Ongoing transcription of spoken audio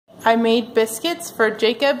I made biscuits for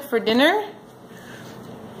Jacob for dinner.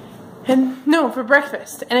 And no, for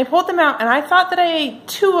breakfast. And I pulled them out and I thought that I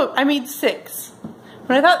ate I made 6.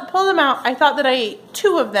 When I pulled them out, I thought that I ate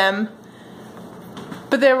 2 of them,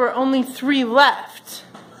 but there were only 3 left.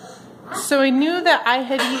 So I knew that I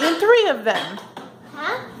had eaten 3 of them.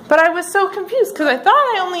 But I was so confused because I thought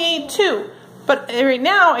I only ate 2. But right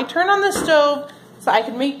now, I turned on the stove so I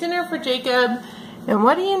could make dinner for Jacob. And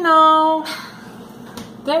what do you know?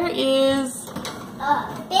 There is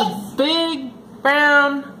a big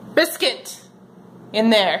brown biscuit in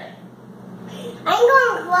there. I'm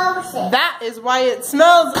going to close it. That is why it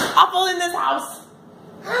smells awful in this house.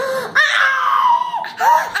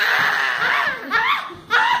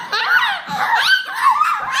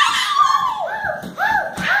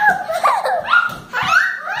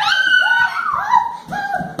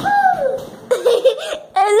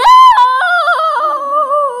 Hello!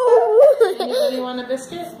 Anybody want a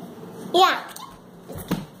biscuit? Yeah.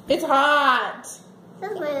 It's hot.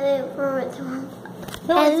 That's my favorite one.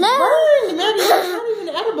 No, it's burned, Maddie. It's not even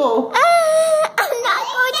edible. I'm not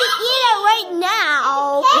going to eat it right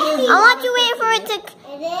now. I want to wait for it to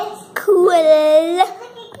cool.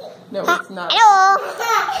 No, it's not. Hello.